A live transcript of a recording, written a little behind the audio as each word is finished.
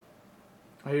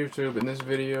Hey YouTube, in this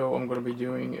video I'm going to be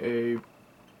doing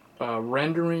a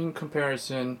rendering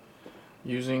comparison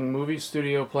using Movie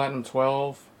Studio Platinum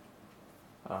 12.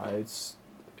 It's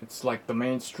like the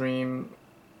mainstream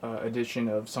edition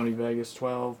of Sony Vegas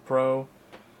 12 Pro.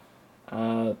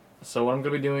 So what I'm going to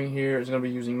be doing here is going to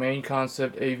be using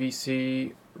mainconcept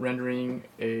AVC rendering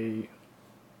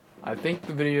I think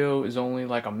the video is only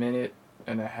like a minute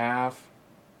and a half,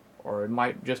 or it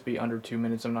might just be under 2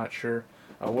 minutes, I'm not sure.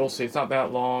 We'll see. It's not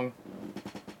that long.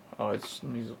 Let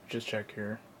me just check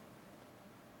here.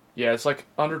 Yeah, it's like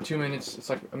under 2 minutes. It's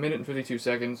like a minute and 52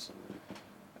 seconds.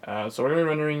 So we're going to be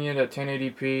rendering it at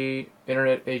 1080p,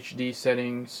 Internet HD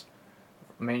settings,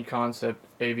 main concept,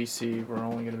 AVC. We're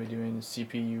only going to be doing the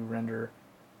CPU render,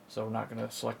 so we're not going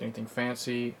to select anything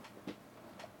fancy.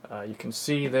 You can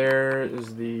see there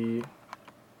is the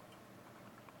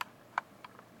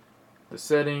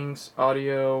settings,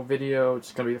 audio, video.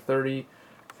 It's going to be 30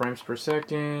 frames per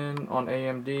second on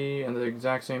AMD, and the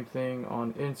exact same thing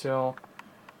on Intel.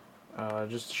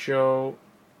 Just to show,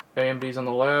 AMD's on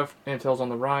the left, Intel's on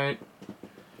the right.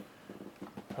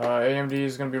 AMD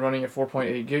is going to be running at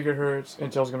 4.8 gigahertz.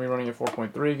 Intel's going to be running at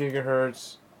 4.3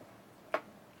 gigahertz.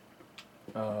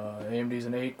 AMD's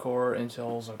an 8-core,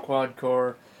 Intel's a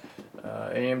quad-core.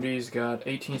 AMD's got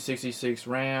 1866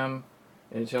 RAM.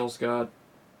 Intel's got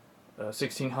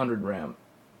 1600 RAM.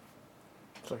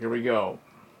 So here we go.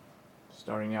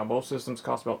 Starting now, both systems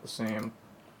cost about the same.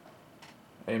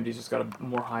 AMD's just got a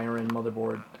more higher end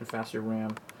motherboard and faster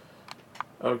RAM.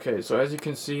 Okay, so as you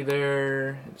can see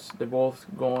there, they're both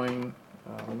going.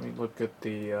 Let me look at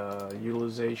the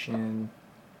utilization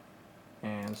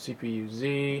and CPU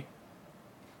Z.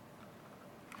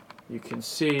 You can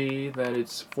see that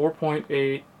it's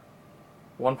 4.8,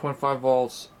 1.5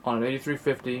 volts on an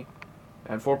 8350,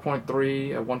 and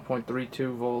 4.3 at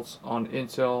 1.32 volts on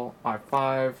Intel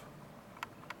i5.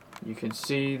 You can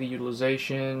see the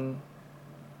utilization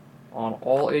on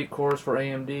all 8 cores for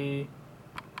AMD,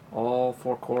 all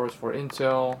 4 cores for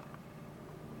Intel,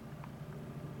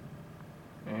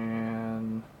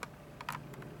 and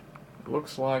it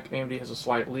looks like AMD has a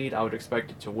slight lead. I would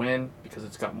expect it to win because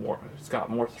it's got more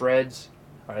threads.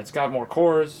 It's got more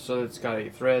cores, so it's got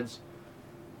 8 threads.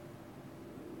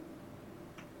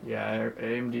 Yeah,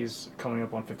 AMD's coming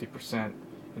up on 50%.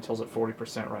 Intel's at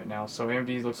 40% right now, so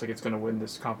AMD looks like it's going to win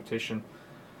this competition.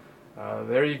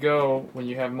 There you go. When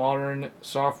you have modern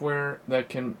software that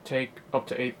can take up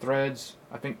to 8 threads,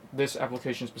 I think this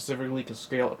application specifically can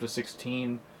scale up to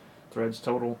 16 threads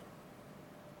total.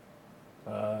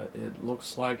 It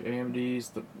looks like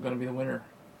AMD's going to be the winner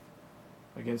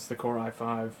against the Core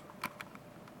i5.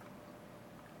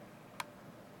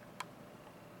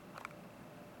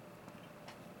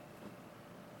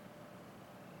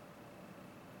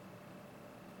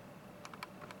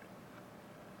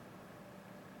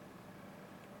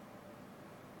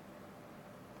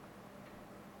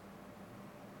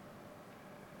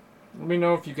 Let me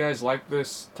know if you guys like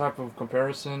this type of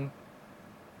comparison.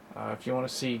 If you want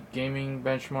to see gaming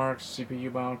benchmarks,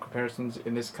 CPU bound comparisons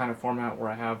in this kind of format where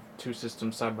I have 2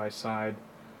 systems side by side,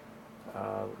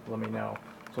 let me know.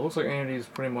 So it looks like AMD is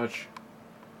pretty much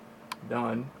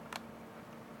done.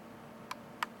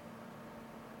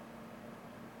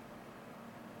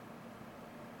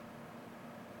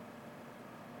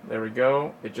 There we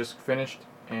go. It just finished,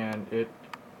 and the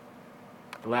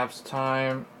elapsed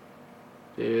time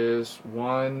is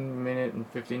 1 minute and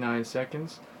 59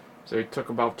 seconds. So it took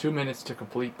about 2 minutes to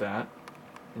complete that.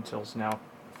 Intel's now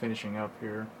finishing up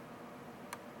here.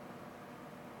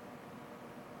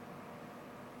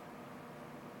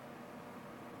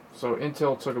 So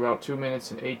Intel took about 2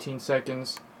 minutes and 18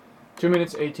 seconds. 2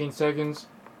 minutes 18 seconds.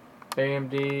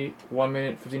 AMD 1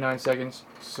 minute 59 seconds.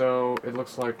 So it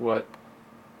looks like what?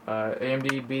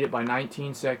 AMD beat it by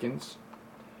 19 seconds.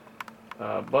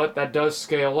 But that does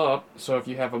scale up, so if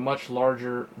you have a much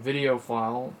larger video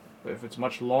file, if it's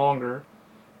much longer,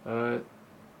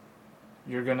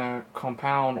 you're going to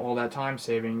compound all that time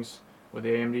savings with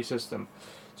the AMD system.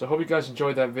 So I hope you guys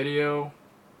enjoyed that video.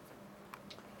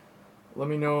 Let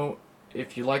me know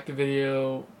if you like the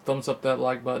video, thumbs up that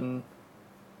like button,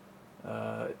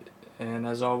 and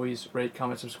as always, rate,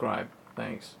 comment, subscribe.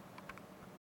 Thanks.